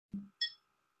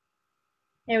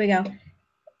There we go.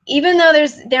 Even though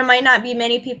there might not be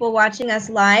many people watching us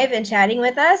live and chatting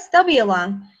with us, they'll be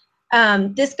along.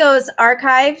 This goes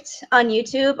archived on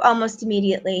YouTube almost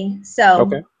immediately, so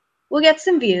Okay. we'll get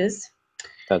some views.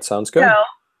 That sounds good.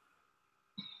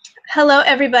 So, hello,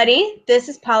 everybody. This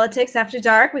is Politics After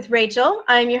Dark with Rachel.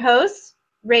 I'm your host,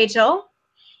 Rachel,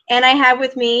 and I have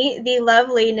with me the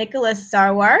lovely Nicholas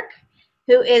Sarwark,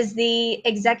 who is the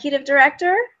executive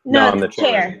director. No, I'm the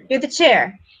chair. You're the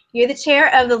chair. You're the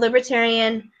chair of the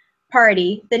Libertarian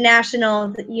Party, the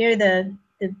national. You're the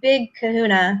big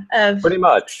kahuna of. Pretty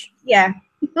much. Yeah.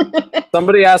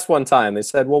 Somebody asked one time. They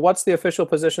said, "Well, what's the official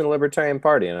position of the Libertarian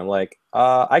Party?" And I'm like,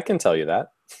 "I can tell you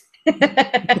that.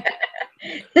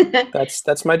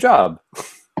 That's my job."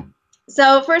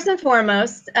 So first and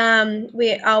foremost,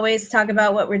 we always talk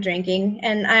about what we're drinking,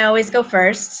 and I always go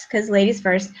first because ladies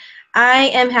first. I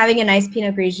am having a nice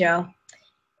Pinot Grigio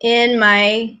in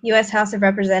my U.S. House of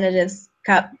Representatives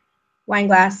cup, wine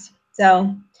glass.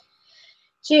 So,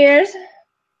 cheers.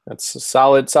 That's a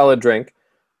solid drink.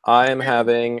 I am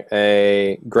having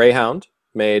a Greyhound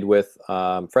made with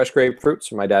fresh grapefruits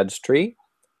from my dad's tree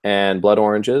and blood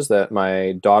oranges that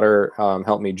my daughter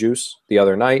helped me juice the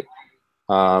other night.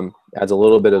 Adds a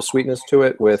little bit of sweetness to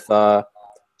it with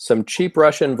some cheap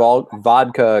Russian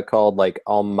vodka called like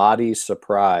Almaty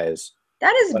Surprise.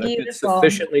 That is but beautiful. If it's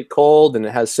sufficiently cold and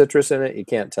it has citrus in it, you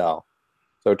can't tell.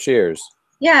 So cheers.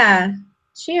 Yeah,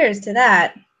 cheers to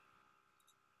that.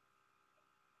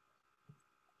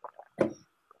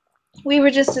 We were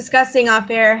just discussing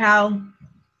off air how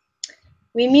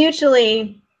we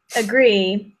mutually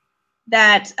agree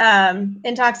that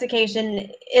intoxication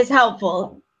is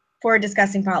helpful for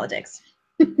discussing politics.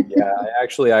 Yeah,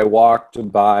 I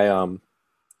walked by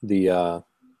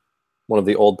one of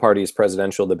the old party's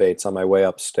presidential debates on my way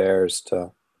upstairs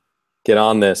to get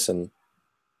on this, and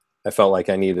I felt like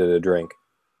I needed a drink.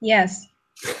 Yes.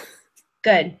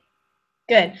 Good.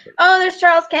 Oh, there's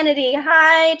Charles Kennedy.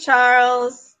 Hi,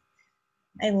 Charles.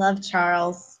 I love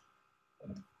Charles.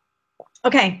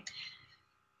 Okay.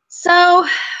 So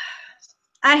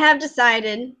I have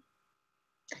decided,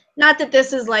 not that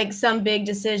this is like some big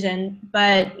decision,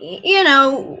 but, you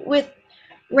know, with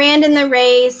Rand in the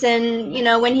race and, you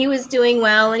know, when he was doing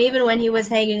well and even when he was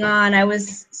hanging on, I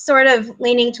was sort of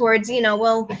leaning towards, you know,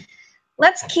 well,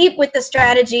 let's keep with the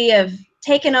strategy of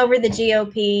taking over the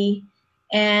GOP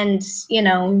and, you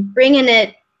know, bringing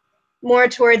it more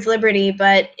towards liberty.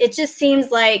 But it just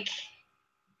seems like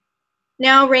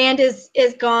now Rand is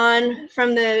gone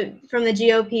from the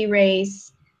GOP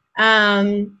race.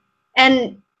 And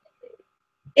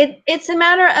it's a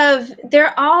matter of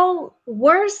they're all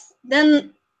worse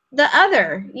than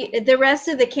the rest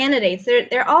of the candidates.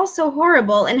 They're all so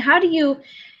horrible. And how do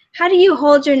you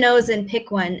hold your nose and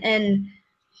pick one? And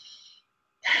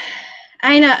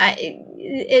I know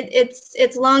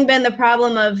it's long been the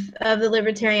problem of the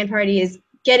Libertarian Party is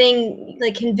getting,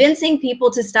 like, convincing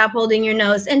people to stop holding your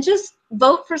nose and just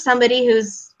vote for somebody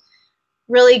who's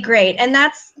really great. And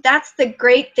that's the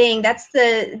great thing. That's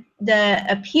the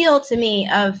appeal to me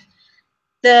of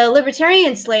the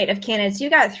Libertarian slate of candidates. You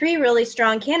got 3 really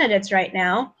strong candidates right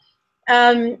now.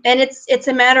 And it's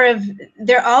a matter of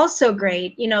they're all so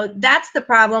great. You know, that's the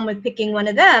problem with picking one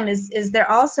of them is they're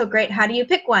all so great. How do you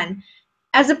pick one?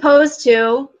 As opposed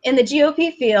to in the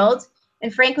GOP field,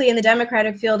 and frankly in the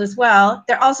Democratic field as well,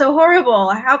 they're also horrible.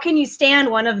 How can you stand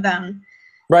one of them?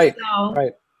 Right, So,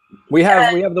 right. We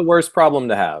have the worst problem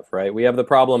to have, right? We have the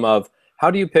problem of how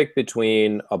do you pick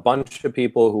between a bunch of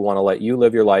people who want to let you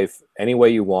live your life any way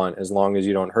you want as long as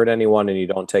you don't hurt anyone and you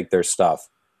don't take their stuff.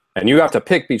 And you have to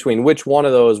pick between which one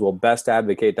of those will best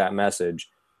advocate that message.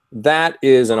 That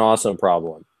is an awesome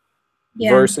problem.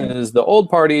 Yeah. Versus the old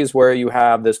parties where you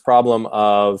have this problem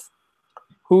of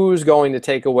who's going to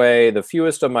take away the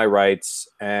fewest of my rights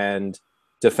and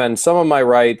defend some of my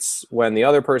rights when the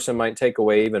other person might take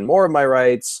away even more of my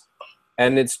rights.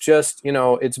 And it's just, you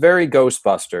know, it's very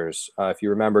Ghostbusters, if you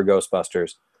remember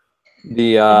Ghostbusters.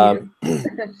 The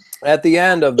at the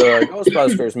end of the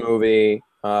Ghostbusters movie,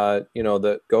 you know,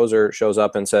 the Gozer shows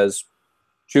up and says,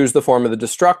 choose the form of the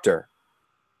destructor.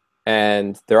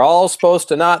 And they're all supposed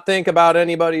to not think about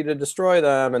anybody to destroy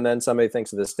them, and then somebody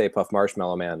thinks of the Stay Puft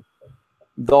Marshmallow Man.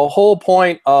 The whole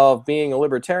point of being a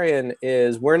libertarian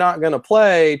is we're not going to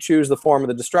play choose the form of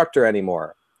the destructor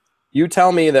anymore. You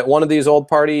tell me that one of these old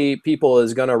party people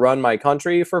is going to run my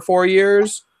country for 4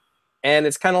 years, and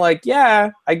it's kind of like,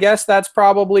 yeah, I guess that's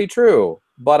probably true,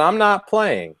 but I'm not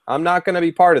playing. I'm not going to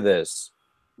be part of this.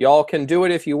 Y'all can do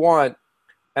it if you want.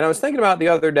 And I was thinking about the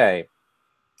other day,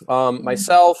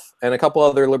 myself and a couple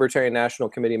other Libertarian National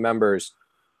Committee members,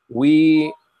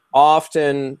 we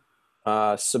often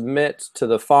submit to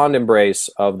the fond embrace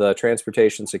of the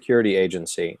Transportation Security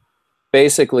Agency.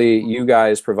 Basically, you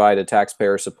guys provide a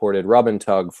taxpayer-supported rub and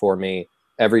tug for me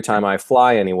every time I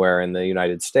fly anywhere in the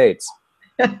United States.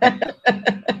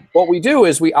 What we do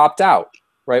is we opt out,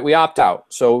 right? We opt out.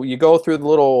 So you go through the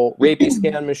little rapey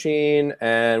scan machine,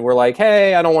 and we're like,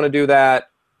 hey, I don't want to do that.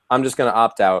 I'm just going to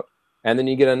opt out. And then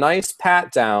you get a nice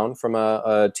pat down from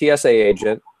a TSA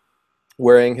agent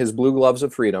wearing his blue gloves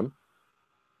of freedom.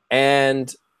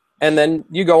 And then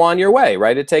you go on your way,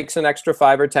 right? It takes an extra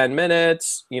 5 or 10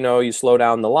 minutes. You know, you slow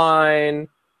down the line.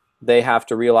 They have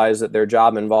to realize that their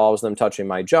job involves them touching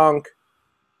my junk.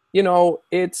 You know,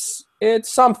 it's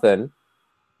something.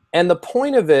 And the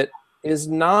point of it is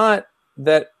not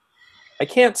that I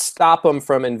can't stop them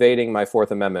from invading my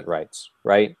Fourth Amendment rights,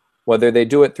 right? Whether they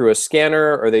do it through a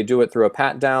scanner or they do it through a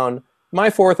pat down,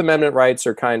 my Fourth Amendment rights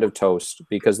are kind of toast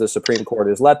because the Supreme Court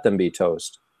has let them be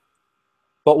toast.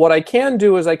 But what I can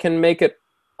do is I can make it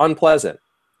unpleasant.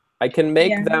 I can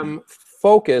make them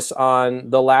focus on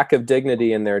the lack of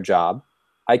dignity in their job.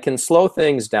 I can slow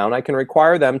things down. I can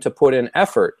require them to put in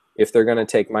effort if they're going to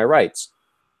take my rights.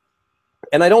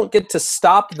 And I don't get to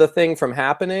stop the thing from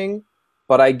happening,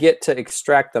 but I get to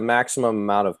extract the maximum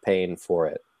amount of pain for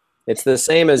it. It's the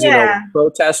same as, you know,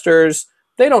 protesters.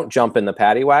 They don't jump in the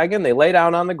paddy wagon. They lay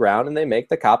down on the ground and they make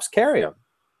the cops carry them.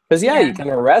 Because, you can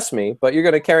arrest me, but you're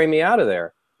going to carry me out of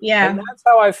there. Yeah. And that's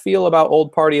how I feel about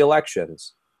old party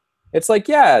elections. It's like,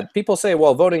 people say,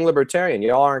 well, voting Libertarian,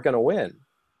 y'all aren't going to win.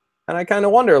 And I kind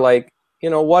of wonder, like, you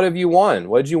know, what have you won?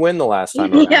 What did you win the last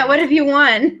time around? Yeah, what have you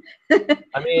won?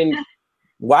 I mean,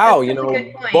 wow, you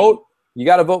know, vote. You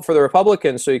got to vote for the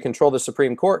Republicans so you control the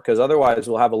Supreme Court, because otherwise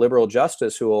we'll have a liberal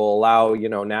justice who will allow, you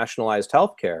know, nationalized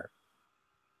health care.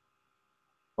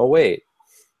 Oh, wait.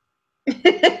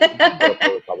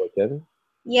 Republican.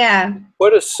 Yeah.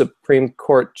 Put a Supreme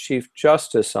Court Chief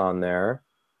Justice on there,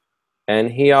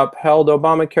 and he upheld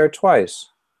Obamacare twice.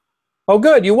 Oh,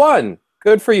 good. You won.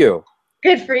 Good for you.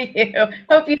 Good for you.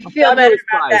 Hope you feel better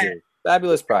about that.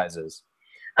 Fabulous prizes.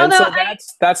 And so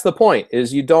that's the point,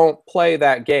 is you don't play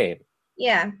that game.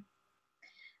 Yeah.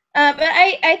 But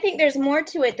I think there's more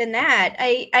to it than that.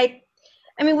 I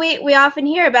mean, we often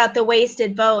hear about the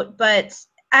wasted vote, but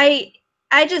I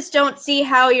just don't see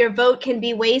how your vote can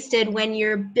be wasted when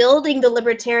you're building the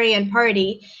Libertarian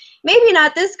Party. Maybe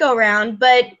not this go round,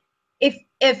 but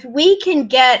if we can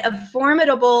get a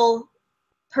formidable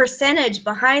percentage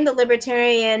behind the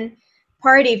Libertarian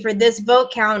Party for this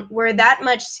vote count, we're that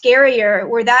much scarier,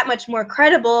 we're that much more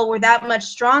credible, we're that much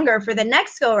stronger for the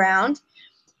next go round.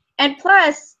 And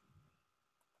plus,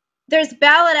 there's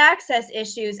ballot access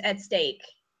issues at stake.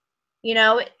 You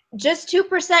know, just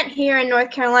 2% here in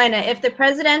North Carolina. If the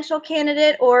presidential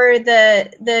candidate or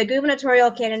the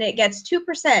gubernatorial candidate gets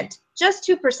 2%, just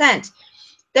 2%,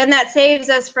 then that saves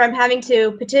us from having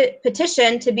to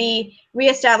petition to be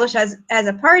reestablished as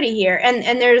a party here.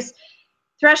 And there's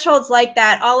thresholds like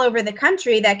that all over the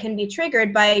country that can be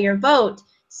triggered by your vote.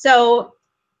 So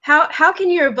how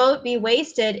can your vote be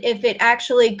wasted if it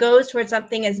actually goes towards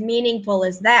something as meaningful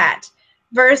as that,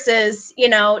 versus, you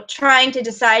know, trying to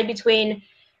decide between,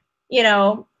 you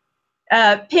know,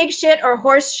 pig shit or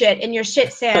horse shit in your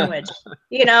shit sandwich?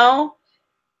 You know,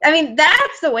 I mean,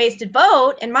 that's the wasted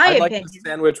vote, in my opinion. I'd like the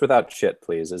sandwich without shit,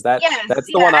 please. Is that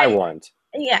that's the one I want?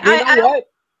 Yeah. You know what?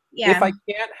 Yeah. If I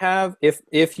can't have,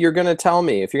 if you're going to tell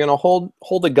me, if you're going to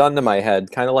hold a gun to my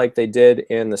head, kind of like they did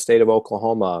in the state of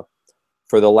Oklahoma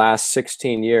for the last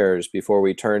 16 years before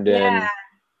we turned in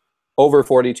over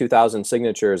 42,000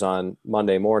 signatures on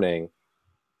Monday morning.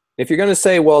 If you're going to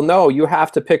say, well, no, you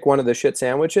have to pick one of the shit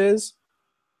sandwiches,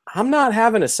 I'm not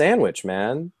having a sandwich,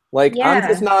 man. Like, I'm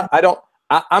just not,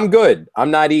 I'm good.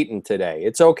 I'm not eating today.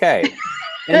 It's okay.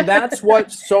 And that's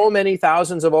what so many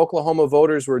thousands of Oklahoma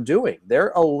voters were doing.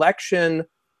 Their election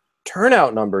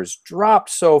turnout numbers dropped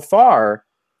so far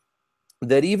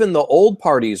that even the old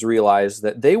parties realized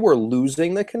that they were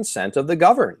losing the consent of the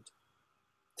governed,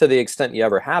 to the extent you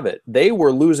ever have it. They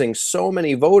were losing so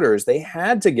many voters, they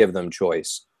had to give them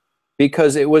choice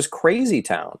because it was crazy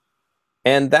town.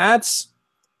 And that's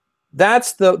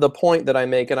the point that I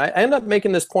make. And I end up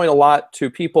making this point a lot to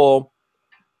people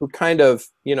who kind of,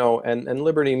 you know, and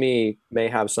Liberty.me may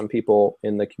have some people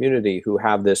in the community who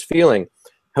have this feeling.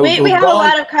 We have a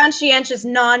lot of conscientious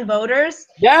non-voters.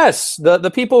 Yes, the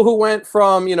people who went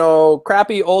from, you know,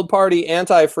 crappy old party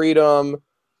anti-freedom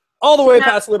all the way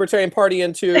past the Libertarian Party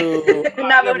into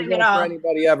not voting at all for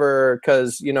anybody ever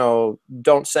because, you know,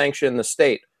 don't sanction the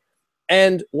state.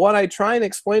 And what I try and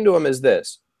explain to them is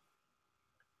this.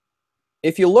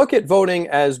 If you look at voting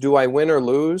as do I win or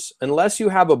lose, unless you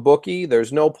have a bookie,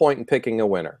 there's no point in picking a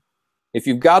winner. If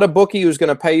you've got a bookie who's going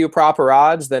to pay you proper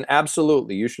odds, then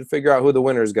absolutely, you should figure out who the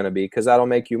winner is going to be, because that'll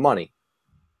make you money.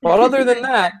 But other than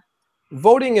that,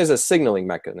 voting is a signaling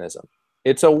mechanism.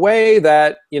 It's a way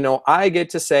that, you know, I get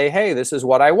to say, hey, this is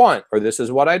what I want, or this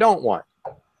is what I don't want.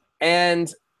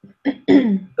 And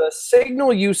the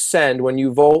signal you send when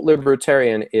you vote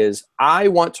Libertarian is, I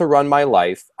want to run my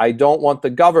life. I don't want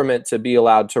the government to be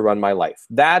allowed to run my life.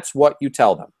 That's what you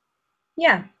tell them.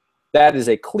 Yeah. That is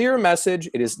a clear message.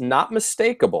 It is not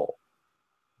mistakable,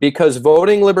 because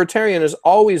voting Libertarian is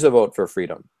always a vote for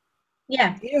freedom.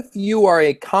 Yeah. If you are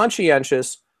a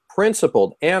conscientious,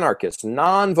 principled anarchist,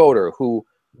 non-voter who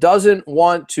doesn't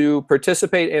want to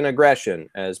participate in aggression,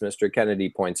 as Mr. Kennedy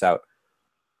points out,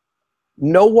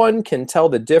 no one can tell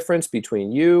the difference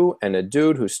between you and a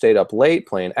dude who stayed up late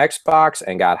playing Xbox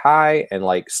and got high and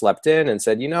like slept in and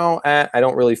said, you know, I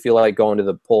don't really feel like going to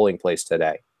the polling place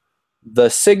today. The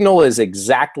signal is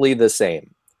exactly the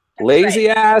same. That's Lazy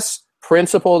right. ass,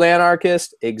 principled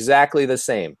anarchist, exactly the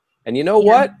same. And you know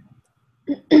what?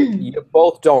 You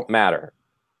both don't matter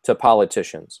to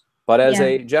politicians. But as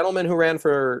a gentleman who ran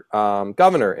for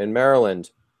governor in Maryland,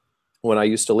 when I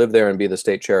used to live there and be the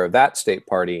state chair of that state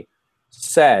party,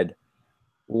 said,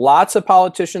 lots of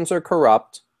politicians are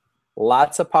corrupt,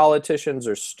 lots of politicians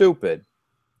are stupid,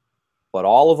 but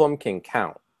all of them can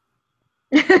count.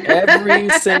 Every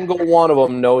single one of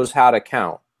them knows how to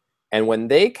count. And when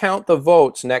they count the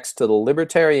votes next to the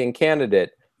Libertarian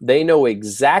candidate, they know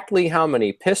exactly how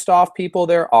many pissed off people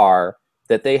there are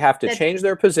that they have to change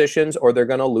their positions or they're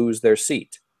going to lose their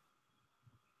seat.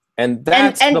 And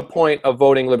that's the point of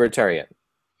voting Libertarian.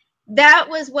 That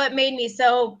was what made me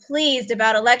so pleased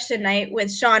about election night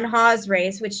with Sean Hawes'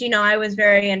 race, which, you know, I was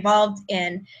very involved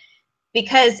in,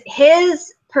 because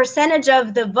his percentage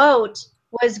of the vote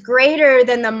was greater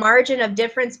than the margin of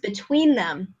difference between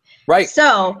them. Right.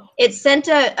 So it sent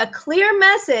a clear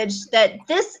message that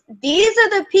these are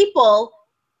the people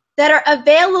that are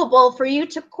available for you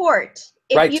to court.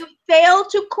 If you fail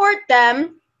to court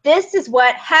them, this is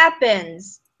what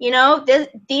happens. You know,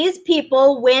 these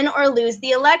people win or lose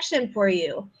the election for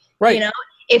you. Right. You know,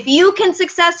 if you can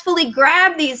successfully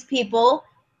grab these people,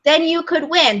 then you could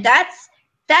win. That's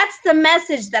the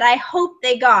message that I hope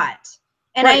they got.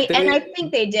 And I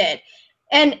think they did.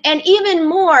 And even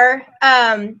more,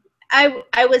 I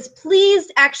was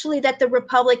pleased actually that the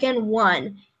Republican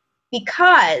won,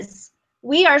 because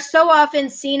we are so often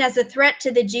seen as a threat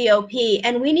to the GOP,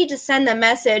 and we need to send the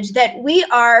message that we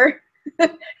are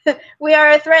we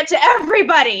are a threat to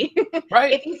everybody.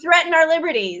 Right. If you threaten our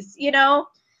liberties, you know,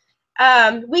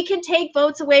 we can take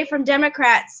votes away from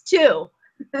Democrats too.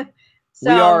 So, we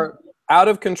are out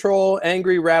of control,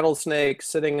 angry rattlesnake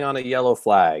sitting on a yellow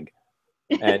flag,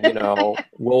 and you know,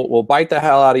 we'll bite the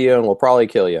hell out of you and we'll probably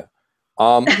kill you.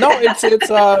 No, it's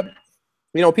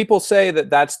you know, people say that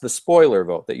that's the spoiler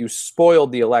vote, that you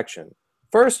spoiled the election.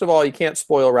 First of all, you can't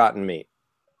spoil rotten meat.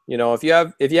 You know, if you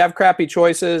have crappy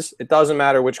choices, it doesn't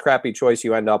matter which crappy choice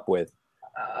you end up with.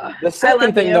 The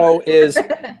second thing, though, is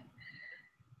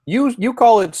you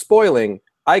call it spoiling.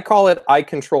 I call it I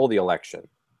control the election.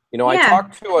 You know, I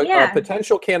talked to a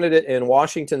potential candidate in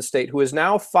Washington State who is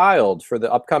now filed for the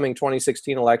upcoming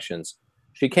 2016 elections.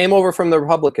 She came over from the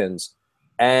Republicans,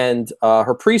 and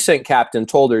her precinct captain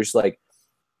told her, she's like,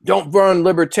 don't run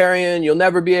Libertarian. You'll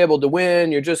never be able to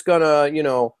win. You're just going to, you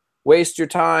know, waste your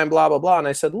time, blah, blah, blah. And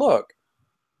I said, look,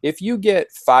 if you get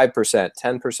 5%,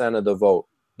 10% of the vote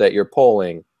that you're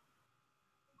polling,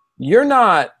 you're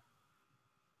not,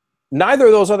 neither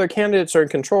of those other candidates are in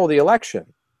control of the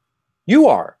election. You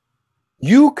are.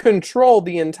 You control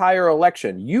the entire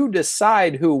election. You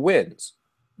decide who wins.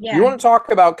 Yeah. You want to talk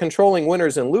about controlling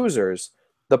winners and losers,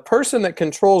 the person that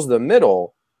controls the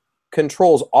middle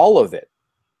controls all of it.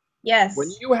 Yes. When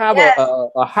you have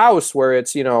a house where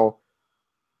it's, you know,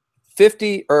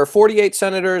 50 or 48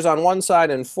 senators on one side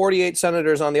and 48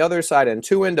 senators on the other side and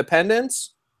 2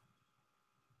 independents.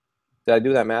 Did I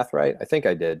do that math right? I think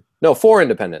I did. No, 4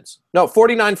 independents. No,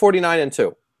 49, 49, and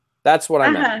 2. That's what I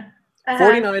meant.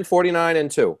 49, 49, and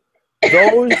 2.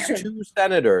 Those 2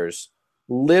 senators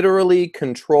literally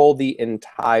control the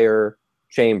entire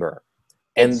chamber.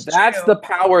 And that's the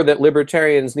power that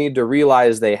libertarians need to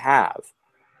realize they have.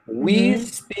 We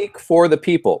speak for the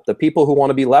people who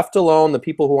want to be left alone, the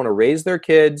people who want to raise their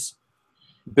kids,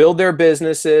 build their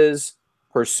businesses,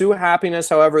 pursue happiness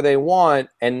however they want,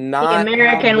 and not the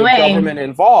American have the way. Government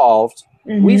involved.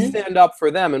 We stand up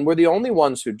for them, and we're the only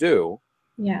ones who do.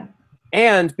 Yeah.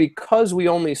 And because we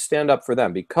only stand up for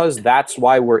them, because that's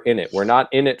why we're in it. We're not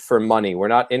in it for money. We're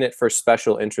not in it for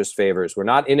special interest favors. We're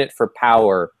not in it for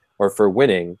power or for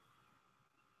winning.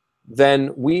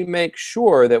 then we make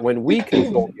sure that when we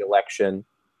control the election,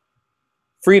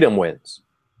 freedom wins.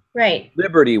 Right.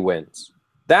 Liberty wins.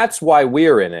 That's why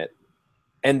we're in it.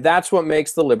 And that's what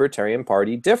makes the Libertarian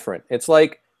Party different. It's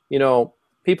like, you know,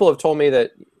 people have told me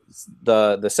that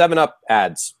the 7-Up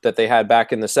ads that they had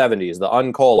back in the 70s, the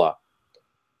Uncola,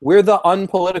 we're the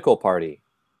unpolitical party.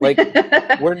 Like,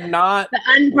 we're not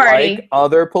like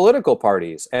other political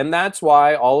parties. And that's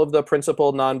why all of the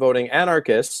principled non-voting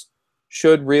anarchists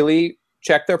should really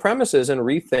check their premises and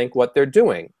rethink what they're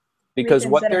doing. Because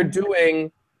what they're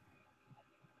doing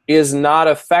is not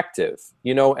effective,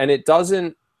 you know, and it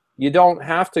doesn't, you don't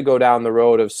have to go down the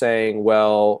road of saying,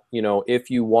 well, you know, if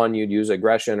you won, you'd use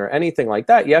aggression or anything like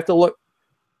that. You have to look,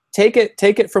 take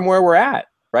it from where we're at,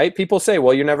 right? People say,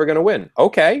 well, you're never going to win.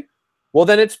 Okay. Well,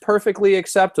 then it's perfectly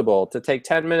acceptable to take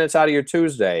 10 minutes out of your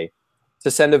Tuesday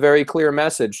to send a very clear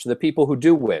message to the people who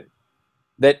do win.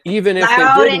 That even if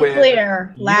they did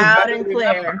win, loud and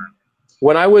clear.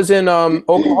 When I was in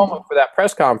Oklahoma for that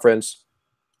press conference,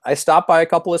 I stopped by a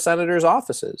couple of senators'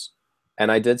 offices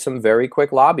and I did some very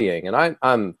quick lobbying. And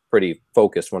I'm pretty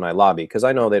focused when I lobby because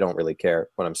I know they don't really care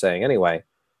what I'm saying anyway.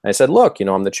 And I said, look, you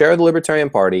know, I'm the chair of the Libertarian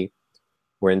Party.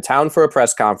 We're in town for a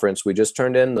press conference. We just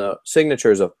turned in the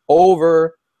signatures of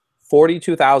over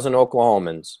 42,000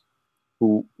 Oklahomans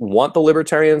who want the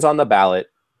Libertarians on the ballot,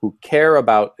 who care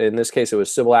about, in this case, it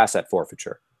was civil asset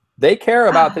forfeiture. They care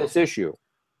about this issue.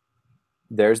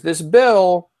 There's this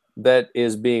bill that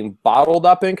is being bottled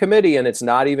up in committee and it's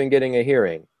not even getting a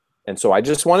hearing. And so I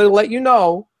just wanted to let you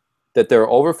know that there are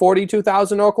over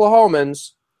 42,000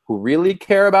 Oklahomans who really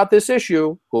care about this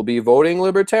issue, who will be voting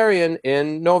Libertarian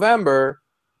in November,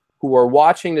 who are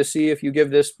watching to see if you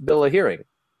give this bill a hearing.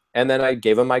 And then I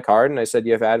gave them my card and I said,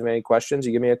 you have any questions,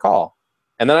 you give me a call.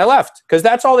 And then I left because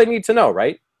that's all they need to know,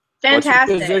 right? Fantastic. What's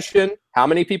your position? How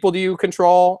many people do you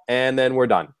control? And then we're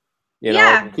done. You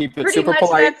know, keep it super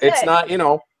polite. It's not, you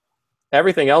know,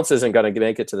 everything else isn't going to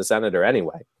make it to the senator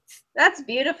anyway. That's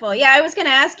beautiful. Yeah, I was going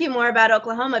to ask you more about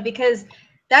Oklahoma because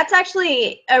that's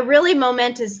actually a really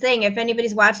momentous thing. If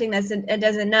anybody's watching this and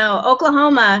doesn't know,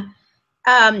 Oklahoma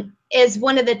is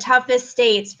one of the toughest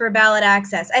states for ballot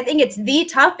access. I think it's the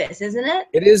toughest, isn't it?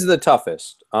 It is the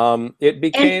toughest. It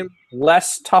became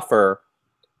less tougher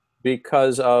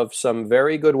because of some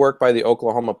very good work by the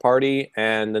Oklahoma Party,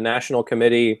 and the National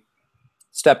Committee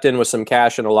stepped in with some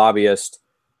cash and a lobbyist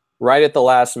right at the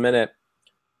last minute.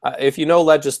 If you know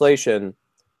legislation,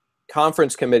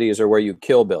 conference committees are where you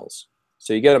kill bills.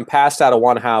 So you get them passed out of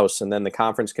one house, and then the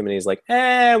conference committee is like,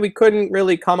 we couldn't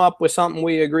really come up with something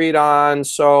we agreed on,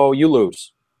 so you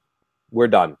lose. We're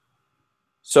done.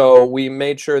 So we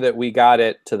made sure that we got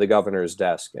it to the governor's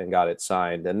desk and got it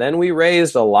signed. And then we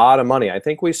raised a lot of money. I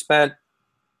think we spent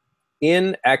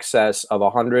in excess of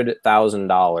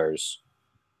 $100,000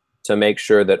 to make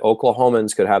sure that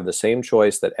Oklahomans could have the same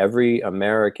choice that every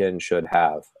American should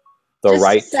have. The Just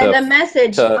right send a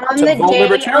message on the day,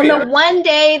 on the one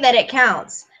day that it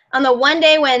counts, on the one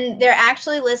day when they're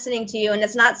actually listening to you, and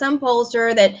it's not some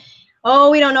pollster that, oh,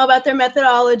 we don't know about their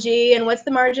methodology and what's the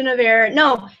margin of error.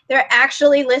 No, they're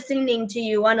actually listening to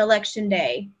you on election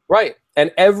day. Right.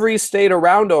 And every state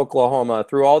around Oklahoma,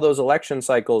 through all those election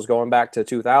cycles going back to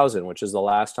 2000, which is the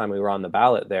last time we were on the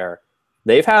ballot there,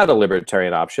 they've had a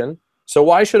libertarian option. So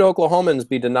why should Oklahomans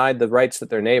be denied the rights that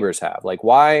their neighbors have? Like,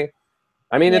 why?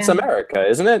 I mean, it's America,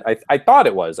 isn't it? I thought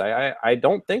it was. I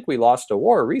don't think we lost a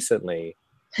war recently.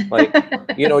 Like,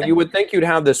 you know, you would think you'd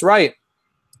have this right.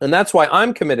 And that's why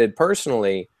I'm committed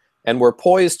personally, and we're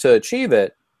poised to achieve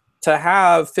it, to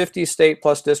have 50 state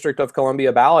plus District of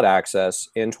Columbia ballot access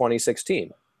in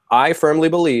 2016. I firmly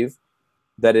believe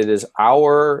that it is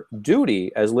our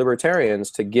duty as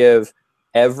libertarians to give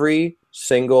every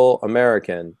single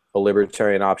American a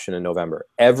libertarian option in November.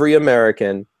 Every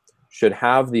American should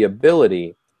have the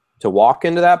ability to walk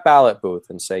into that ballot booth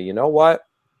and say, you know what?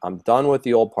 I'm done with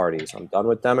the old parties. I'm done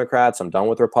with Democrats. I'm done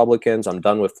with Republicans. I'm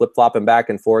done with flip-flopping back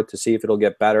and forth to see if it'll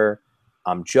get better.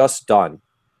 I'm just done.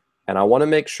 And I want to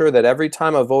make sure that every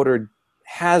time a voter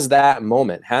has that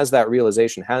moment, has that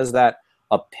realization, has that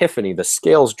epiphany, the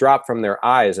scales drop from their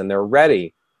eyes and they're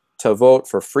ready to vote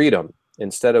for freedom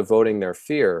instead of voting their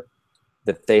fear,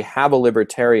 that they have a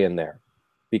libertarian there.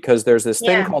 Because there's this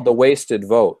thing called the wasted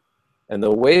vote. And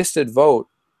the wasted vote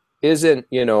isn't,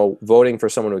 you know, voting for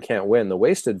someone who can't win. The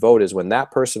wasted vote is when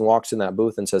that person walks in that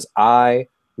booth and says, I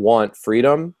want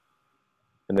freedom,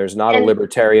 and there's not a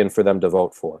libertarian for them to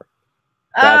vote for.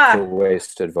 That's a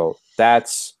wasted vote.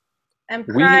 That's,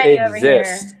 we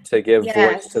exist to give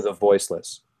voice to the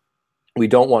voiceless. We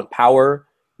don't want power.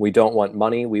 We don't want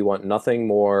money. We want nothing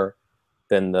more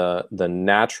than the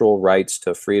natural rights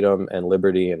to freedom and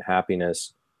liberty and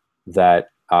happiness that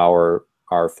our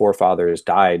forefathers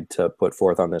died to put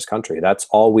forth on this country. That's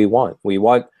all we want. We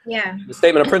want the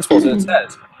statement of principles, and it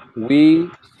says, we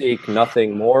seek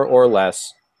nothing more or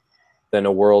less than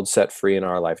a world set free in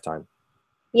our lifetime.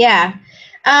 Yeah.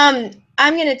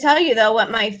 I'm going to tell you, though,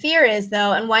 what my fear is,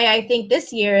 though, and why I think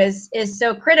this year is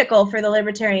so critical for the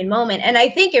libertarian moment. And I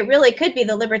think it really could be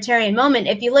the libertarian moment.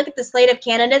 If you look at the slate of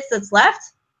candidates that's left,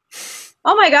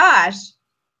 oh my gosh,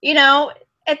 you know,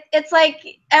 it's like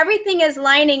everything is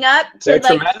lining up to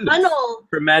funnel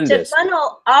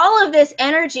all of this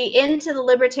energy into the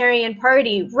Libertarian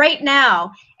Party right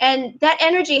now. And that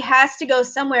energy has to go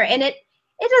somewhere. And it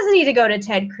doesn't need to go to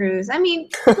Ted Cruz. I mean,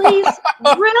 please,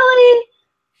 really?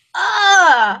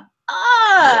 But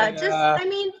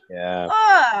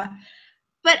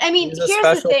I mean,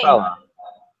 here's the thing.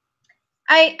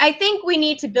 I think we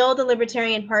need to build a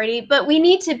Libertarian Party, but we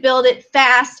need to build it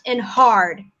fast and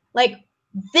hard. Like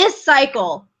this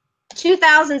cycle,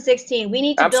 2016, we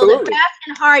need to build it fast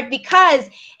and hard, because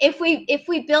if we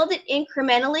build it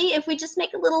incrementally, if we just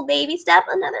make a little baby step,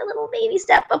 another little baby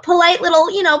step, a polite little,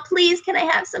 you know, please, can I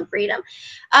have some freedom?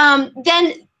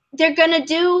 Then they're gonna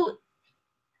do,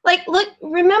 like, look,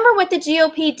 remember what the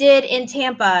GOP did in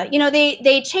Tampa. You know,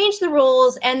 they changed the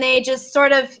rules and they just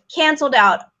sort of canceled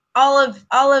out all of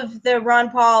the Ron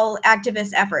Paul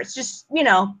activist efforts, just, you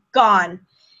know, gone.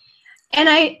 And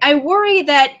I worry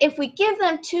that if we give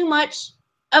them too much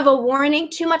of a warning,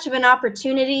 too much of an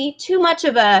opportunity, too much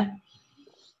of a,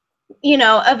 you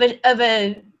know, of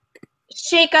a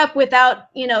shake up without,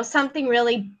 you know, something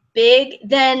really big,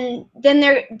 then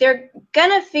they're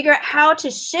gonna figure out how to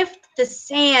shift the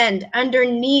sand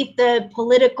underneath the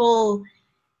political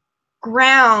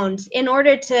ground in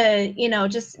order to, you know,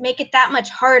 just make it that much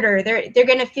harder. They're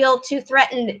gonna feel too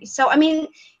threatened. So I mean,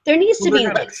 there needs to be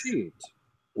like,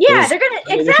 yeah, they're gonna,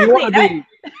 exactly.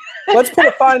 Let's put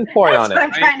a fine point on it. That's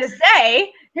what I'm trying to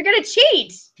say. They're gonna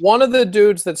cheat. One of the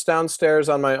dudes that's downstairs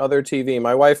on my other TV,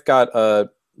 my wife got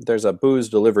there's a booze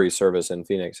delivery service in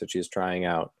Phoenix that she's trying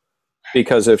out,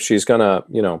 because if she's gonna,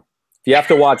 you know, if you have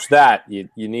to watch that, you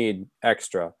need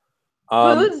extra.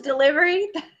 Booze delivery?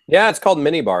 Yeah, it's called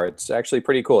Minibar. It's actually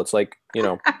pretty cool. It's like, you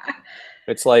know,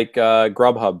 it's like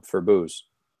Grubhub for booze.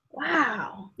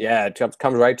 Wow. Yeah, it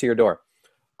comes right to your door.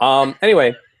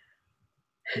 Anyway,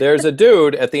 there's a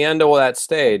dude at the end of that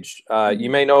stage.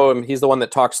 You may know him. He's the one that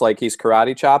talks like he's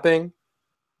karate chopping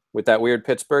with that weird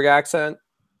Pittsburgh accent.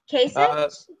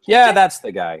 Kasich? Yeah, that's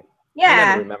the guy. Yeah. I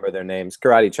never remember their names.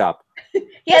 Karate Chop.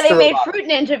 Yeah, they made Fruit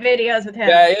Ninja videos with him.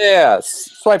 Yeah.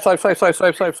 Swipe.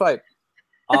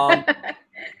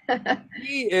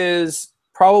 He is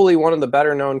probably one of the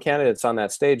better known candidates on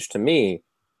that stage to me,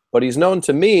 but he's known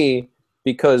to me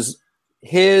because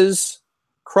his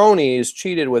cronies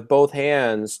cheated with both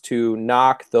hands to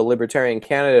knock the Libertarian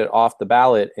candidate off the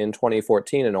ballot in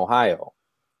 2014 in Ohio.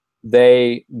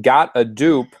 They got a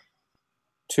dupe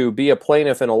to be a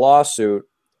plaintiff in a lawsuit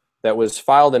that was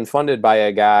filed and funded by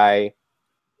a guy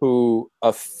who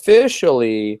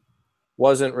officially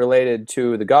wasn't related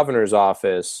to the governor's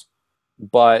office,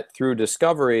 but through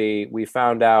discovery, we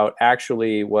found out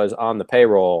actually was on the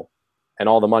payroll, and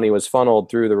all the money was funneled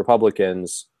through the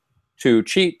Republicans to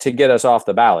cheat to get us off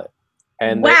the ballot.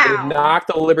 And they knocked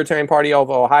the Libertarian Party of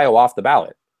Ohio off the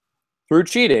ballot through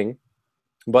cheating,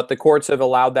 but the courts have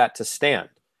allowed that to stand.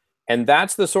 And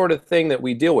that's the sort of thing that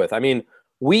we deal with. I mean,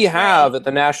 we have at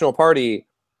the National Party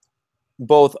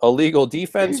both a legal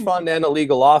defense fund and a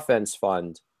legal offense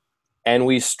fund, and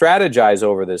we strategize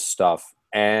over this stuff,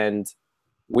 and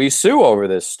we sue over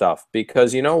this stuff,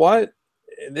 because you know what?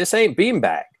 This ain't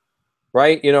beanbag,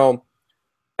 right? You know,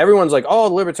 everyone's like, oh,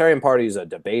 the Libertarian Party is a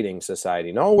debating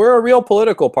society. No, we're a real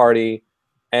political party,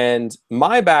 and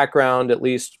my background, at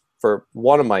least for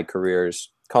one of my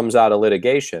careers, comes out of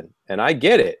litigation, and I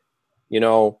get it. You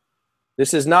know,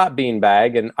 this is not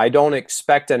beanbag, and I don't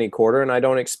expect any quarter, and I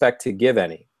don't expect to give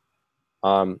any.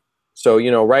 So,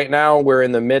 you know, right now we're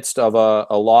in the midst of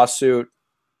a lawsuit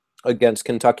against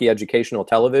Kentucky Educational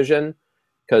Television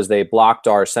because they blocked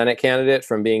our Senate candidate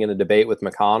from being in a debate with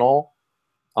McConnell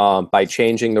by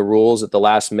changing the rules at the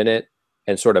last minute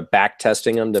and sort of back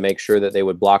testing them to make sure that they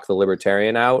would block the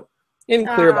Libertarian out in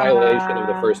clear violation of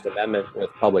the First Amendment with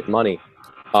public money.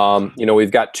 You know,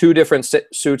 we've got two different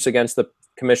suits against the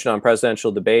Commission on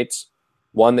Presidential Debates,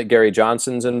 one that Gary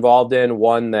Johnson's involved in,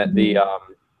 one that the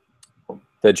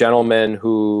gentleman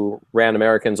who ran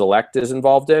Americans Elect is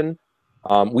involved in.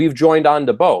 We've joined on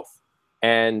to both.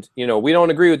 And, you know, we don't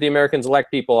agree with the Americans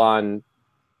Elect people on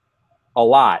a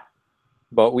lot,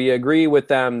 but we agree with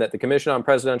them that the Commission on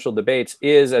Presidential Debates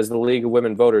is, as the League of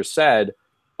Women Voters said,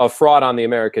 a fraud on the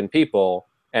American people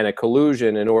and a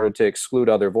collusion in order to exclude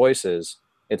other voices.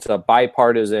 It's a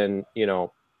bipartisan,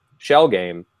 shell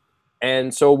game.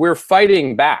 And so we're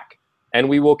fighting back, and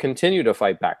we will continue to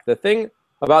fight back. The thing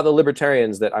about the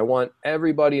libertarians that I want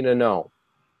everybody to know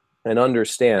and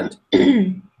understand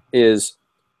is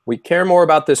we care more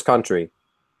about this country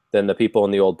than the people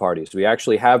in the old parties. We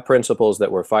actually have principles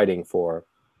that we're fighting for.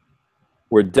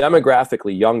 We're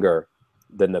demographically younger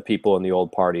than the people in the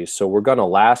old parties, so we're going to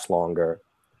last longer,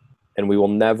 and we will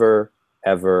never,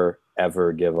 ever,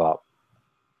 ever give up.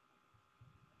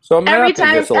 So every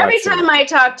time I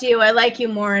talk to you, I like you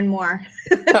more and more.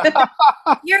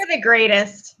 You're the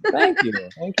greatest. Thank you.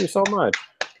 Thank you so much.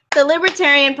 The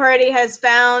Libertarian Party has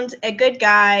found a good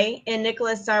guy in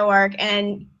Nicholas Sarwark,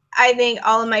 and I think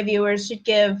all of my viewers should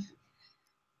give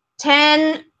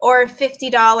 $10 or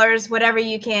 $50, whatever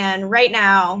you can, right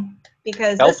now,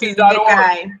 because this is a good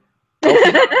guy.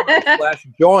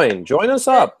 LP.org/join. Join us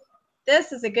up.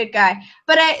 This is a good guy.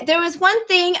 But there was one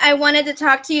thing I wanted to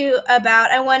talk to you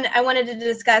about. I wanted to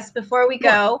discuss before we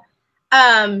go.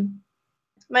 My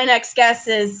next guest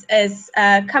is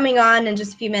coming on in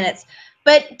just a few minutes.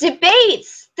 But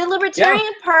debates, the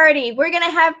Libertarian Party, we're going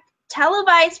to have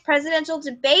televised presidential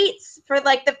debates for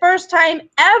like the first time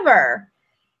ever.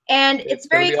 And it's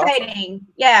very exciting. Awesome.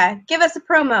 Yeah, give us a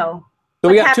promo. So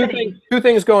we got two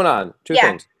things going on. Two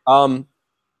things.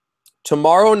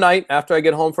 Tomorrow night, after I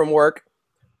get home from work,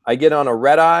 I get on a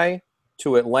red eye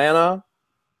to Atlanta,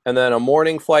 and then a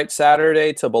morning flight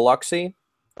Saturday to Biloxi,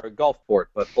 or Gulfport,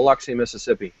 but Biloxi,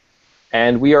 Mississippi.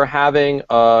 And we are having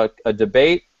a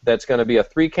debate that's going to be a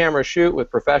 3-camera shoot with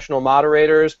professional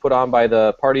moderators put on by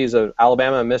the parties of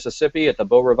Alabama and Mississippi at the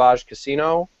Beau Rivage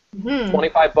Casino.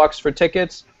 $25 for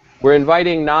tickets. We're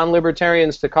inviting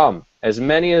non-libertarians to come, as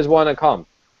many as want to come,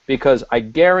 because I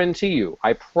guarantee you,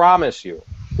 I promise you,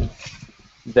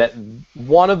 that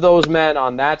one of those men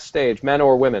on that stage, men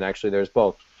or women, actually there's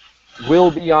both, will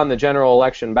be on the general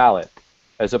election ballot,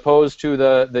 as opposed to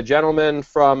the gentleman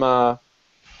from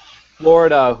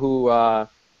Florida who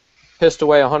pissed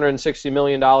away $160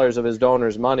 million of his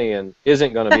donors' money and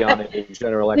isn't going to be on the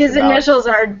general election His ballot. Initials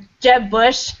are Jeb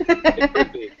Bush.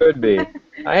 It could be.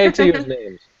 I hate to use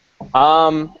names.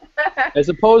 As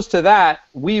opposed to that,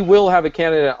 we will have a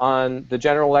candidate on the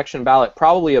general election ballot,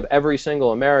 probably of every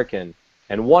single American.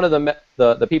 And one of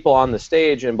the people on the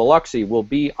stage in Biloxi will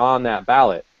be on that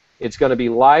ballot. It's going to be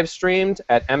live streamed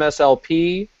at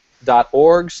mslp.org/debate.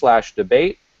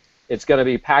 It's going to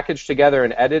be packaged together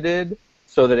and edited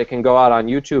so that it can go out on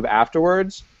YouTube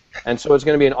afterwards. And so it's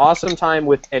going to be an awesome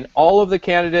time and all of the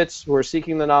candidates who are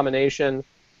seeking the nomination,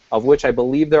 of which I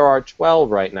believe there are 12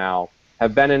 right now,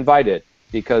 have been invited,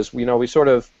 because we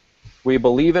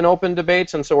believe in open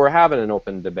debates, and so we're having an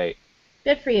open debate.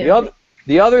 Good for you.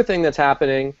 The other thing that's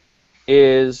happening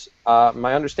is,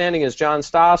 my understanding is John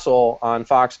Stossel on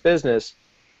Fox Business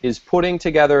is putting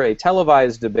together a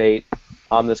televised debate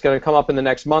that's going to come up in the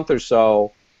next month or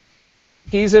so.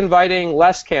 He's inviting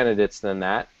less candidates than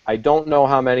that. I don't know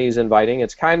how many he's inviting.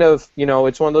 It's kind of,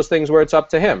 it's one of those things where it's up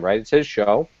to him, right? It's his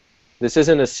show. This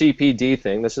isn't a CPD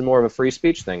thing. This is more of a free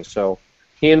speech thing. So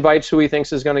he invites who he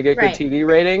thinks is going to get good TV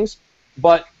ratings.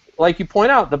 But like you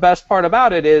point out, the best part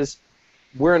about it is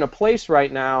we're in a place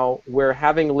right now where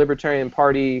having a Libertarian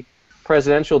Party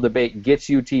presidential debate gets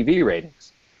you TV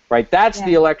ratings, right? That's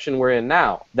the election we're in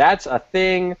now. That's a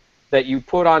thing that you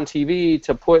put on TV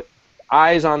to put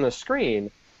eyes on the screen.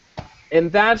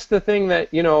 And that's the thing that,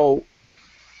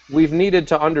 we've needed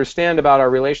to understand about our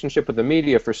relationship with the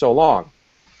media for so long.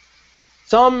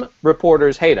 Some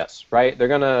reporters hate us, right? They're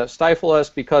going to stifle us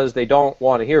because they don't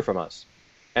want to hear from us.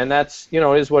 And that's, it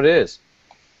is what it is.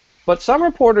 But some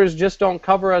reporters just don't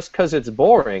cover us because it's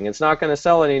boring. It's not going to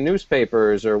sell any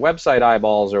newspapers or website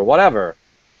eyeballs or whatever.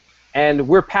 And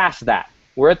we're past that.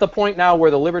 We're at the point now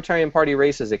where the Libertarian Party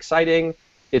race is exciting.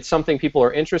 It's something people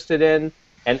are interested in.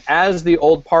 And as the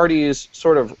old parties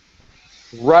sort of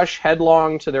rush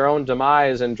headlong to their own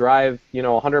demise and drive,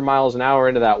 100 miles an hour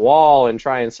into that wall and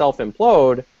try and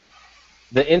self-implode,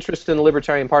 the interest in the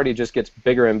Libertarian Party just gets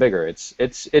bigger and bigger.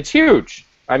 It's huge.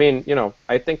 I mean,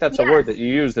 I think that's a word that you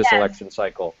use this election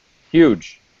cycle.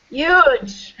 Huge.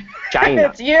 Huge. China.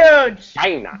 It's huge.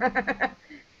 China.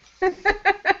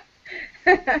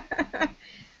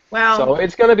 Wow. So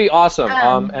it's going to be awesome.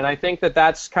 And I think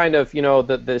that's kind of,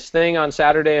 this thing on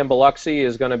Saturday in Biloxi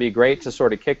is going to be great to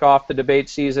sort of kick off the debate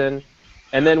season.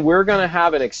 And then we're going to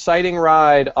have an exciting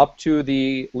ride up to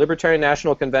the Libertarian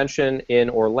National Convention in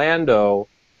Orlando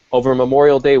over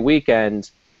Memorial Day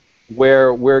weekend.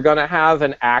 where we're going to have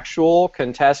an actual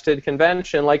contested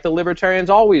convention like the Libertarians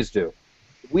always do.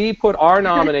 We put our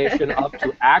nomination up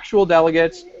to actual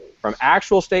delegates from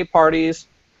actual state parties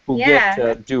who get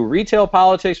to do retail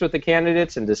politics with the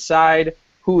candidates and decide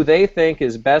who they think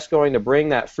is best going to bring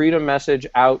that freedom message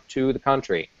out to the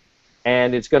country.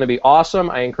 And it's going to be awesome.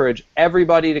 I encourage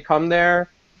everybody to come there.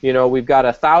 You know, we've got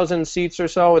 1,000 seats or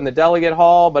so in the delegate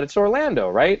hall, but it's Orlando,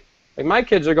 right? Like, my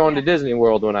kids are going to Disney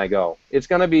World when I go. It's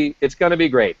going to be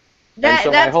great. And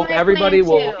so I hope everybody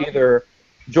will either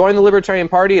join the Libertarian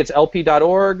Party, it's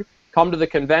lp.org, come to the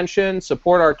convention,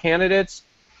 support our candidates,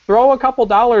 throw a couple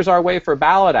dollars our way for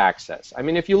ballot access. I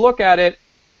mean, if you look at it,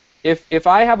 if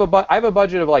I have a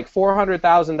budget of like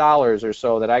 $400,000 or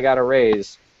so that I got to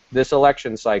raise this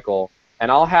election cycle,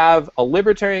 and I'll have a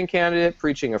Libertarian candidate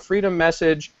preaching a freedom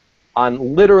message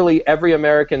on literally every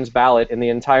American's ballot in the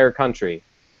entire country,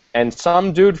 and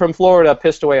some dude from Florida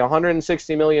pissed away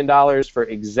 $160 million for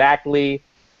exactly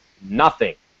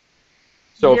nothing.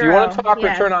 So if you want to talk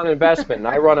return on investment, and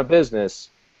I run a business,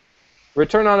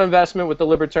 return on investment with the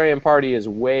Libertarian Party is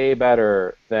way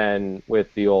better than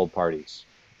with the old parties.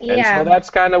 And so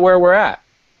that's kind of where we're at.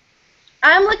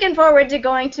 I'm looking forward to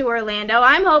going to Orlando.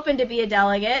 I'm hoping to be a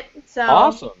delegate. So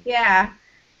awesome. Yeah.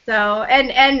 So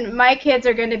and my kids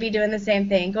are going to be doing the same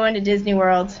thing, going to Disney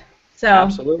World. So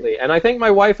absolutely. And I think my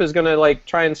wife is going to like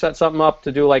try and set something up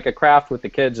to do like a craft with the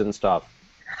kids and stuff.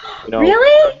 You know?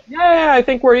 Really? Yeah, I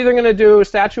think we're either going to do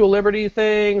Statue of Liberty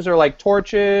things or like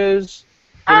torches.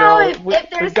 You know,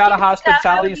 we've got a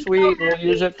hospitality suite and we'll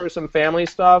use it for some family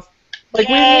stuff. Like,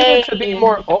 we needed to be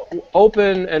more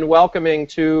open and welcoming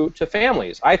to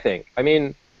families, I think. I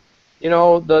mean, you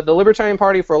know, the Libertarian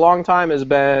Party for a long time has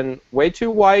been way too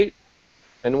white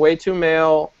and way too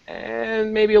male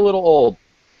and maybe a little old.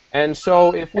 And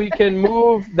so if we can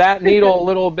move that needle a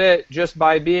little bit just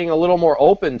by being a little more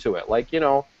open to it, like, you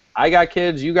know, I got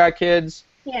kids, you got kids,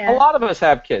 a lot of us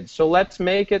have kids, so let's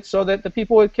make it so that the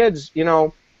people with kids, you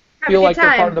know, feel like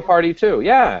they're part of the party too.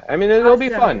 Yeah, I mean, it'll be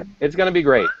fun. It's going to be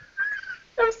great.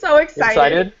 I'm so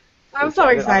excited. I'm so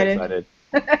excited.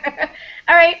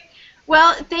 All right.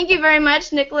 Well, thank you very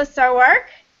much, Nicholas Sarwark.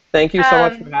 Thank you so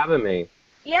much for having me.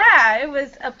 Yeah, it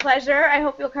was a pleasure. I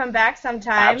hope you'll come back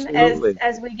sometime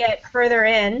as we get further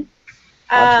in.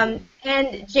 And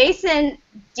Jason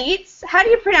Ditz, how do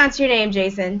you pronounce your name,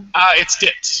 Jason? It's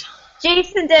Ditz.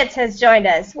 Jason Ditz has joined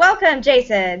us. Welcome,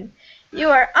 Jason. You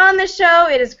are on the show.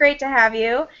 It is great to have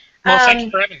you. Well, thank you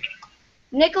for having me.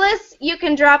 Nicholas, you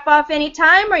can drop off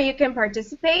anytime or you can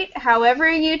participate however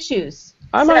you choose.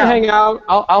 I might hang out.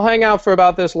 I'll hang out for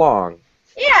about this long.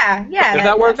 Yeah. If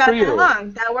that works for you.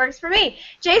 That works for me.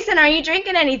 Jason, are you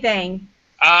drinking anything?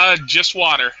 Just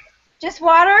water. Just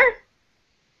water?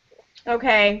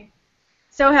 Okay.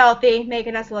 So healthy,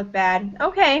 making us look bad.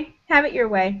 Okay, have it your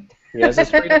way. He has his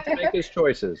freedom to make his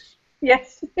choices.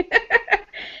 Yes.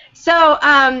 So,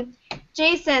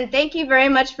 Jason, thank you very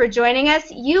much for joining us.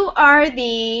 You are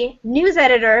the news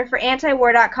editor for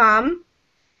antiwar.com.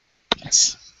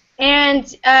 Yes.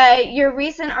 And your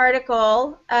recent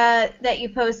article that you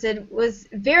posted was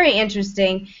very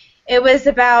interesting. It was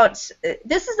about,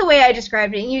 this is the way I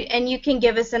described it, and you can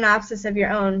give a synopsis of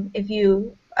your own if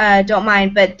you don't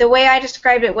mind, but the way I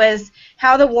described it was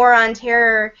how the war on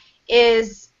terror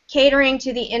is catering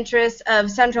to the interests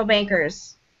of central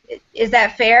bankers. Is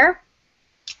that fair?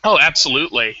 Oh,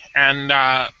 absolutely. And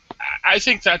I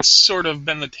think that's sort of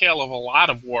been the tale of a lot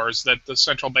of wars, that the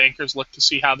central bankers look to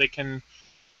see how they can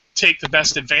take the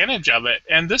best advantage of it.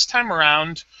 And this time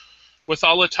around, with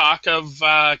all the talk of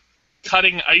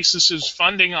cutting ISIS's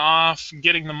funding off,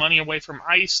 getting the money away from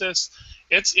ISIS,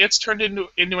 it's turned into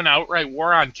an outright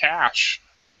war on cash.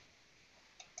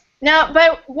 Now,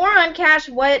 but war on cash,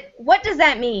 what does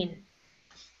that mean?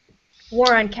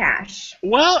 War on cash.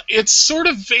 Well, it's sort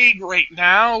of vague right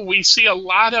now. We see a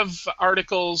lot of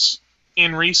articles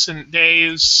in recent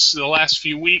days, the last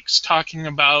few weeks, talking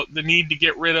about the need to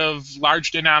get rid of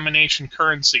large denomination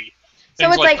currency. So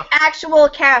it's like actual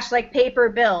cash, like paper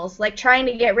bills, like trying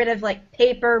to get rid of like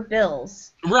paper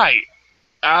bills. Right.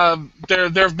 There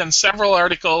have been several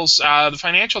articles. The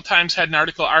Financial Times had an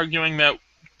article arguing that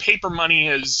paper money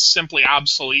is simply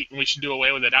obsolete and we should do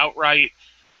away with it outright.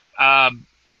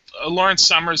 Lawrence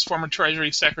Summers, former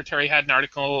Treasury Secretary, had an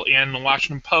article in the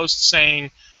Washington Post saying,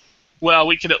 well,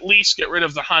 we could at least get rid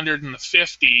of the 100 and the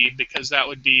 50 because that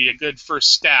would be a good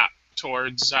first step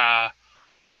towards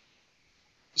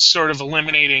sort of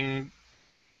eliminating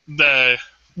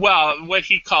what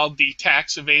he called the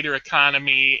tax evader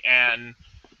economy. And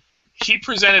he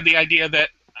presented the idea that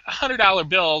 $100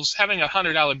 bills, having a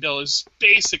 $100 bill is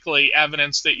basically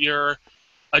evidence that you're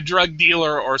a drug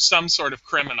dealer or some sort of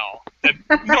criminal. That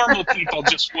normal people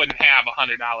just wouldn't have a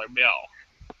 $100 bill.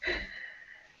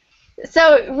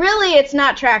 So really, it's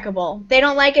not trackable. They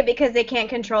don't like it because they can't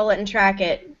control it and track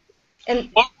it.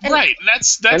 Well, right, and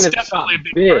that's definitely a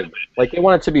big part of it. Like, they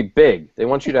want it to be big. They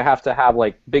want you to have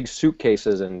like big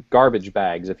suitcases and garbage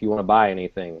bags if you want to buy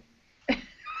anything.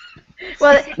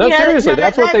 Well, no, seriously,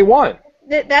 that's what they want.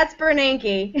 That's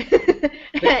Bernanke.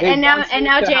 They and now want you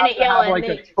to Janet have Yellen. Like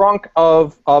a trunk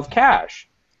of cash,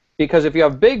 because if you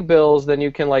have big bills, then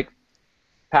you can like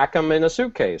pack them in a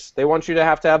suitcase. They want you to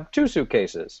have 2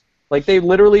 suitcases. Like, they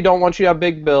literally don't want you to have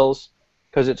big bills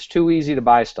because it's too easy to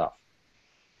buy stuff.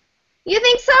 You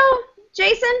think so,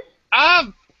 Jason?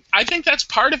 I think that's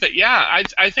part of it. Yeah,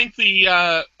 I think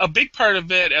a big part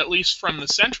of it, at least from the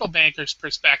central banker's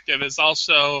perspective, is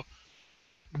also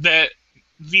that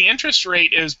the interest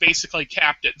rate is basically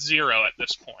capped at 0 at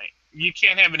this point. You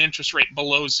can't have an interest rate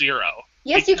below 0.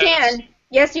 Yes, you can.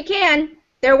 Yes, you can.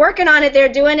 They're working on it. They're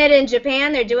doing it in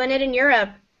Japan. They're doing it in Europe.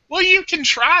 Well, you can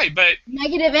try, but...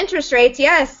 Negative interest rates,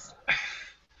 yes.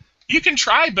 You can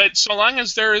try, but so long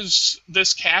as there's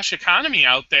this cash economy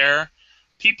out there,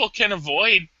 people can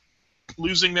avoid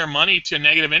losing their money to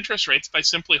negative interest rates by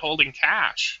simply holding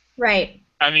cash. Right.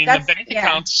 I mean, the bank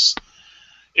accounts...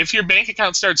 If your bank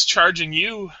account starts charging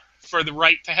you for the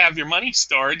right to have your money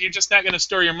stored, you're just not going to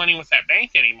store your money with that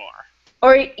bank anymore.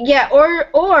 Or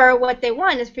what they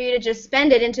want is for you to just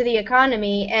spend it into the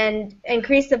economy and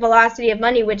increase the velocity of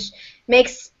money, which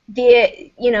makes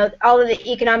all of the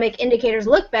economic indicators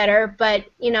look better, but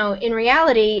in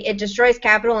reality it destroys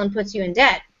capital and puts you in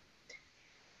debt.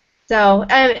 So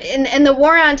and the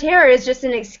war on terror is just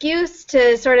an excuse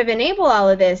to sort of enable all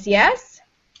of this, yes?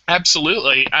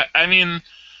 Absolutely. I mean,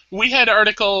 we had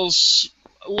articles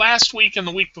last week and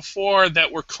the week before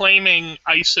that were claiming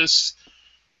ISIS,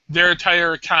 their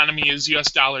entire economy is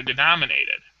U.S. dollar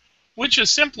denominated, which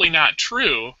is simply not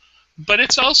true. But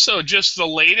it's also just the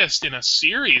latest in a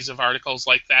series of articles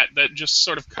like that just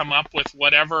sort of come up with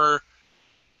whatever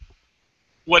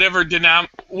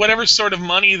sort of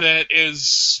money that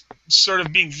is sort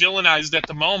of being villainized at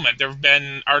the moment. There have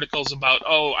been articles about,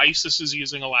 ISIS is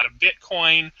using a lot of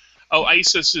Bitcoin.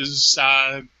 ISIS is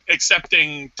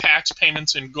accepting tax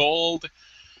payments in gold.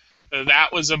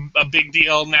 That was a big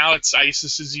deal. Now it's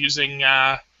ISIS is using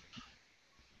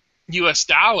U.S.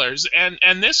 dollars.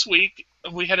 And this week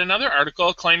we had another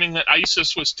article claiming that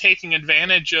ISIS was taking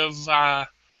advantage of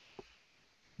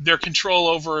their control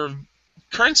over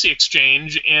currency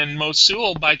exchange in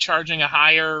Mosul by charging a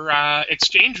higher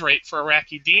exchange rate for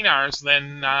Iraqi dinars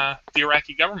than the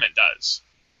Iraqi government does.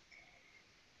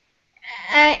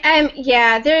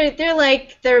 They're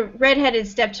like the redheaded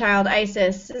stepchild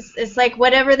ISIS. It's like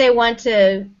whatever they want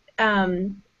to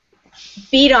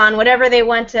beat on, whatever they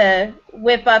want to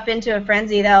whip up into a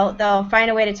frenzy, they'll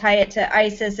find a way to tie it to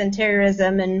ISIS and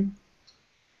terrorism.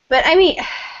 But I mean.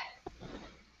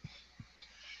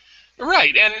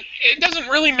 Right, and it doesn't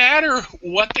really matter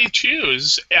what they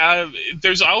choose.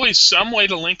 There's always some way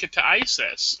to link it to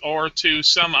ISIS or to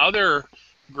some other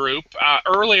group.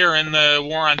 Earlier in the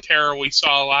war on terror, we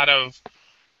saw a lot of,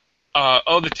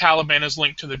 the Taliban is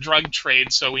linked to the drug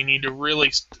trade, so we need to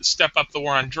really step up the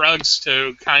war on drugs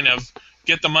to kind of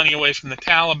get the money away from the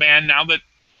Taliban.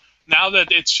 Now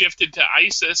that it's shifted to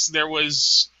ISIS, there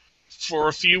was, for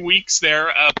a few weeks there,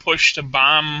 a push to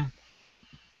bomb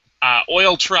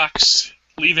oil trucks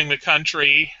leaving the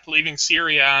country, leaving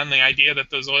Syria, on the idea that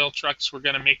those oil trucks were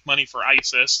going to make money for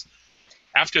ISIS.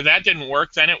 After that didn't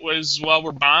work, then it was,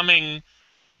 we're bombing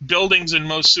buildings in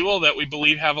Mosul that we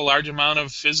believe have a large amount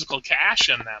of physical cash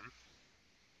in them.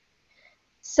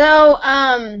 So,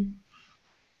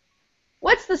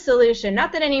 what's the solution?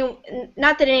 Not that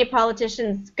any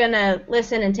politician's gonna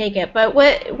listen and take it, but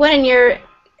what in your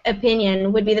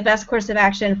opinion would be the best course of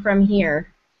action from here?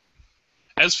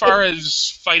 As far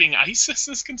as fighting ISIS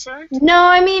is concerned? No,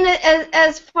 I mean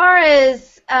as far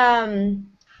as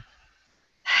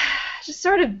just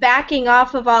sort of backing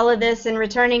off of all of this and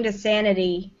returning to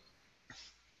sanity.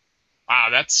 Wow,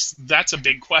 that's a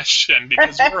big question,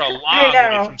 because we're a long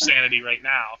way from sanity right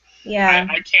now. Yeah.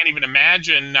 I can't even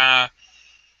imagine. I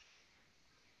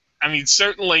mean,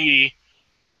 certainly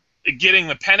getting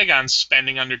the Pentagon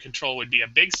spending under control would be a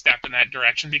big step in that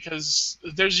direction, because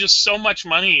there's just so much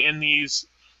money in these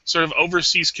sort of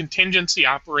overseas contingency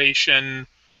operation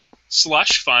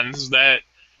slush funds that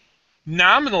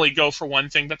nominally go for one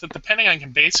thing, but that the Pentagon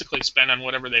can basically spend on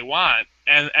whatever they want.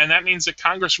 And that means that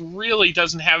Congress really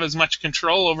doesn't have as much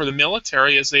control over the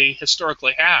military as they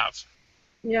historically have.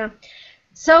 Yeah.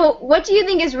 So what do you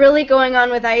think is really going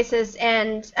on with ISIS?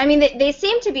 And I mean, they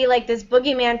seem to be like this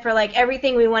boogeyman for like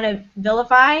everything we want to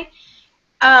vilify.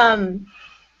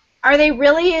 Are they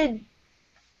really a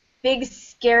big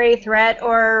scary threat,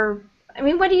 or I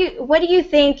mean, what do you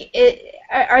think?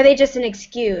 Are they just an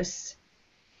excuse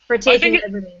for taking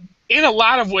liberty? In a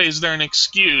lot of ways, they're an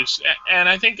excuse, and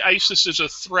I think ISIS is a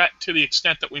threat to the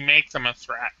extent that we make them a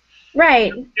threat.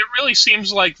 Right. It really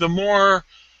seems like the more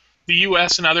the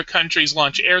U.S. and other countries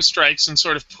launch airstrikes and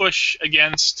sort of push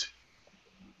against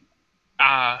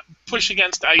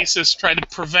ISIS, try to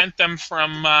prevent them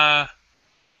from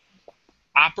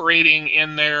operating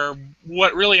in their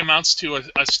what really amounts to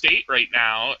a state right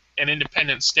now, an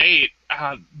independent state,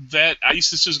 that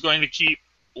ISIS is going to keep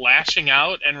lashing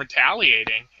out and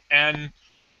retaliating. And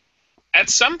at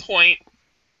some point,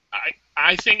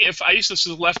 I think if ISIS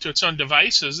is left to its own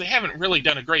devices, they haven't really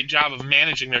done a great job of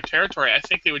managing their territory. I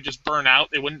think they would just burn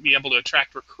out. They wouldn't be able to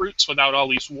attract recruits without all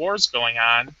these wars going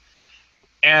on.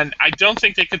 And I don't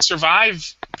think they could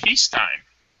survive peacetime.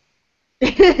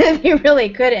 They really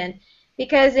couldn't.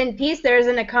 Because in peace there's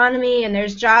an economy and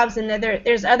there's jobs and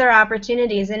there's other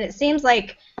opportunities. And it seems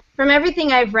like from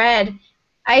everything I've read,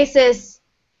 ISIS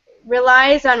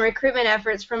relies on recruitment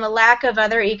efforts from a lack of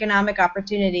other economic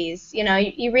opportunities. You know,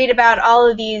 you read about all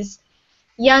of these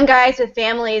young guys with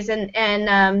families, and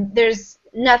there's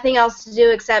nothing else to do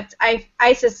except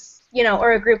ISIS, you know,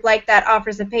 or a group like that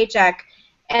offers a paycheck,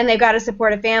 and they've got to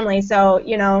support a family. So,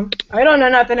 you know, I don't know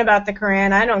nothing about the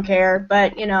Quran. I don't care,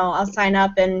 but, you know, I'll sign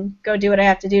up and go do what I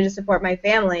have to do to support my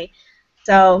family.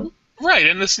 So. Right,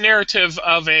 and this narrative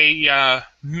of a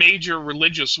major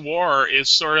religious war is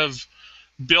sort of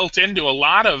built into a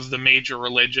lot of the major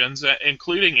religions,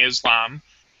 including Islam.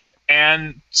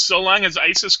 And so long as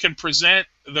ISIS can present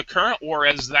the current war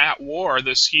as that war,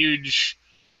 this huge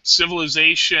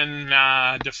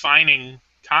civilization-defining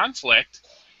conflict,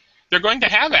 they're going to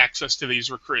have access to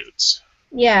these recruits.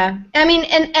 Yeah, I mean,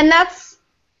 and that's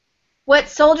what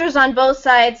soldiers on both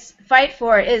sides fight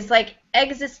for, is like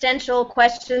existential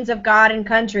questions of God and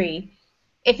country.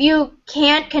 If you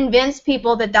can't convince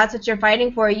people that that's what you're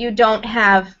fighting for, you don't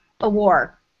have a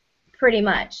war, pretty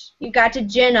much. You've got to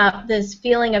gin up this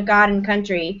feeling of God and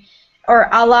country,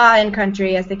 or Allah and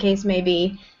country, as the case may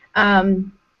be.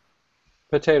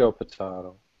 Potato,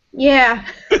 potato. Yeah,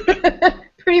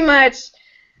 pretty much.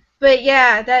 But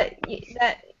yeah,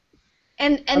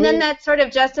 and then that sort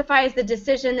of justifies the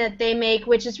decision that they make,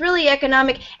 which is really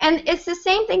economic. And it's the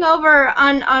same thing over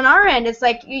on our end. It's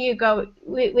like we've got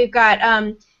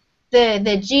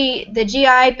the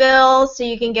GI Bill, so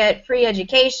you can get free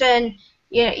education.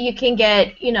 You can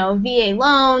get, you know, VA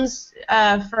loans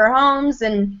for homes,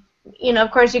 and, you know,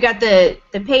 of course you got the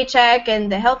paycheck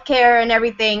and the health care and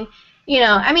everything. You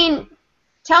know, I mean,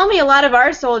 tell me a lot of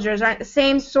our soldiers aren't the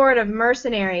same sort of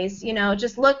mercenaries, you know,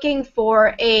 just looking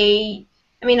for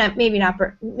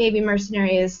maybe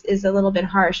mercenary is a little bit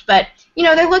harsh, but, you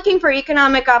know, they're looking for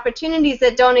economic opportunities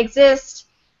that don't exist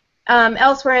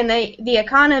elsewhere in the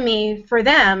economy for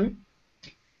them.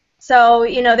 So,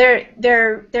 you know,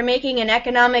 they're making an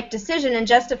economic decision and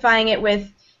justifying it with,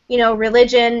 you know,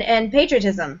 religion and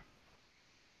patriotism.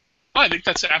 I think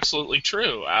that's absolutely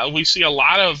true. We see a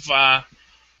lot of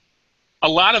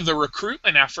the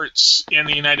recruitment efforts in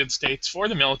the United States for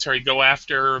the military go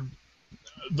after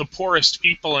the poorest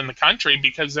people in the country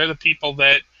because they're the people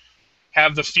that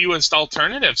have the fewest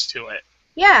alternatives to it.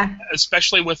 Yeah.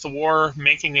 Especially with the war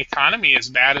making the economy as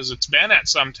bad as it's been at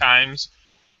some times,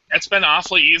 it's been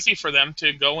awfully easy for them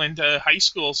to go into high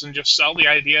schools and just sell the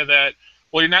idea that,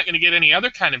 well, you're not going to get any other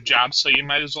kind of job, so you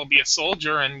might as well be a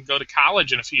soldier and go to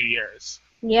college in a few years.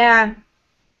 Yeah.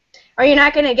 Or you're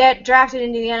not going to get drafted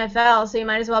into the NFL, so you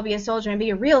might as well be a soldier and be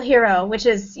a real hero, which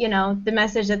is, you know, the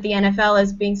message that the NFL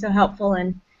is being so helpful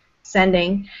in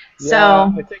sending. Yeah,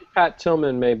 so I think Pat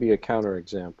Tillman may be a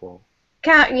counterexample.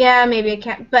 Yeah, maybe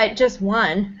but just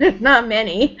one, not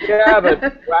many. Yeah, but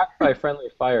whacked by friendly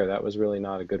fire, that was really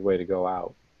not a good way to go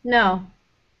out. No,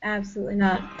 absolutely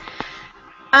not.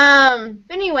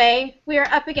 Anyway, we are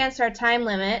up against our time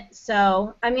limit,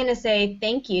 so I'm going to say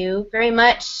thank you very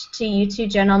much to you two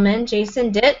gentlemen,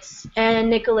 Jason Ditz and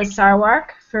Nicholas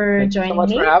Sarwark, for joining me.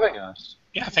 Thank you so much for having us.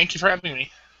 Yeah, thank you for having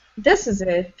me. This is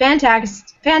a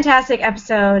fantastic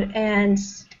episode, and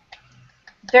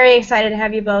very excited to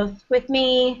have you both with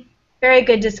me. Very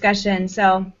good discussion,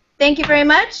 so thank you very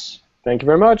much. Thank you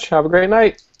very much. Have a great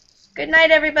night. Good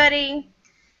night, everybody.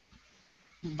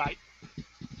 Bye.